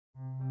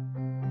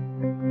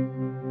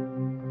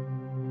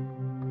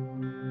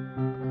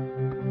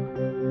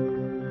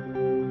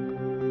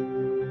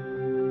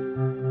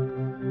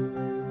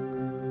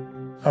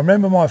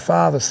remember my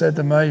father said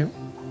to me,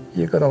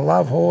 you've got to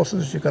love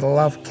horses, you've got to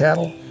love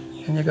cattle,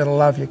 and you've got to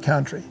love your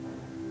country.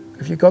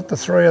 If you've got the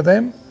three of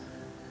them,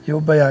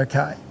 you'll be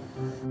okay.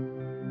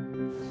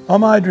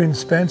 I'm Adrian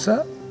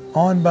Spencer,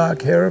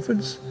 Ironbark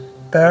Herefords,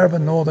 Barraba,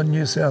 Northern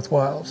New South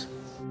Wales.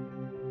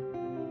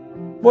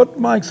 What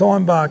makes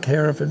Ironbark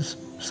Herefords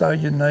so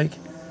unique,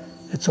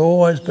 it's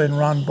always been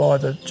run by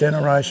the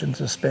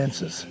generations of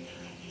Spencers,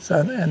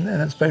 and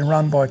it's been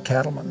run by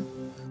cattlemen.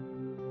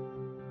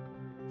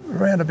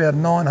 Around about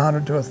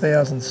 900 to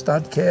 1,000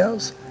 stud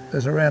cows.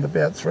 There's around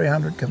about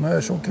 300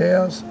 commercial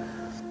cows,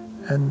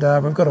 and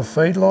we've got a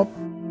feedlot.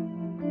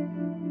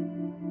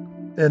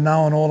 They're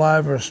known all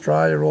over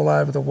Australia, all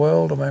over the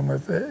world. I mean,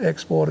 we've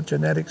exported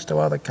genetics to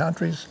other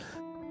countries.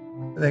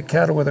 They're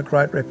cattle with a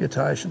great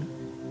reputation.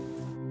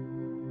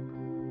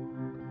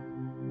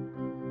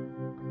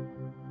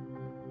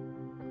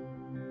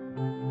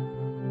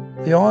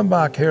 The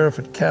Ironbark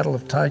Hereford cattle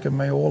have taken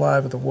me all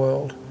over the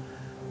world,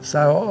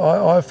 so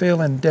I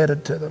feel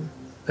indebted to them.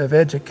 They've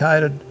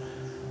educated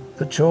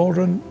the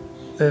children,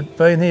 they've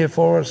been here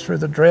for us through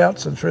the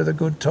droughts and through the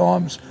good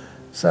times.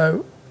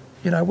 So,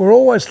 you know, we're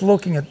always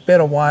looking at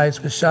better ways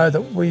to show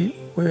that we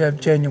have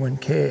genuine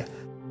care.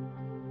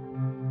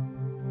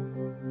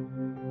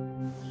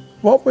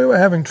 What we were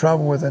having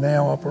trouble with in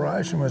our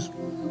operation was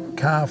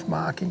calf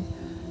marking.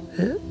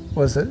 It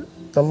was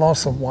the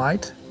loss of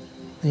weight,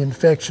 the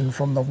infection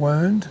from the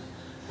wound,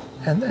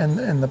 and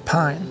the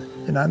pain,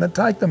 you know, and it'd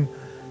take them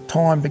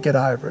time to get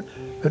over it.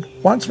 But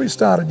once we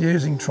started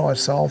using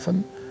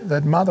TriSolfen,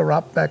 they'd mother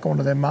up back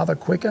onto their mother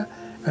quicker.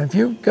 And if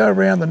you go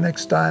around the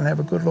next day and have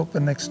a good look the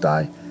next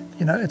day,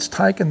 you know, it's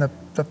taken the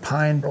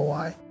pain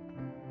away.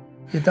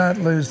 You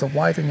don't lose the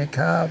weight in your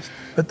calves,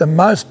 but the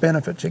most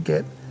benefit you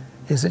get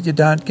is that you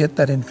don't get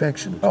that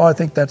infection. I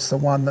think that's the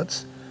one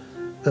that's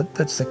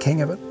the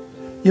king of it.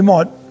 You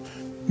might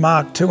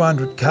mark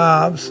 200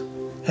 calves,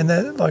 and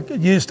that, like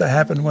it used to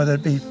happen where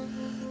there'd be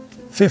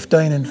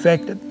 15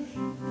 infected,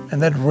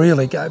 and they'd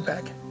really go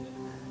back.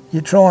 You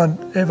try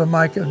and ever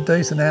make a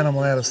decent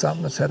animal out of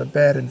something that's had a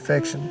bad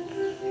infection,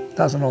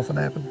 doesn't often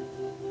happen,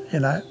 you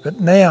know. But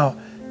now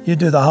you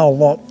do the whole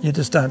lot, you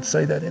just don't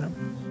see that in them.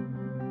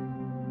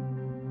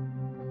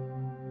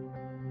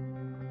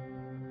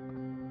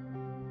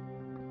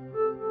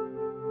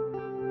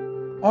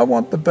 I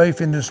want the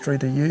beef industry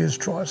to use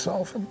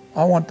TriSolfen.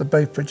 I want the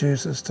beef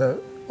producers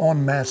to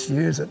en masse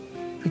use it,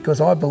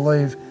 because I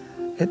believe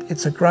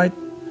it's a great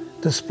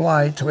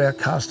display to our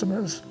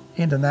customers,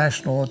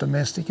 international or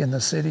domestic in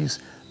the cities,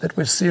 that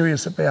we're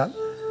serious about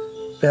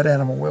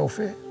animal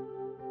welfare.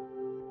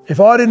 If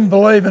I didn't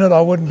believe in it,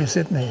 I wouldn't be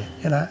sitting here,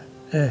 you know.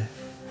 Yeah.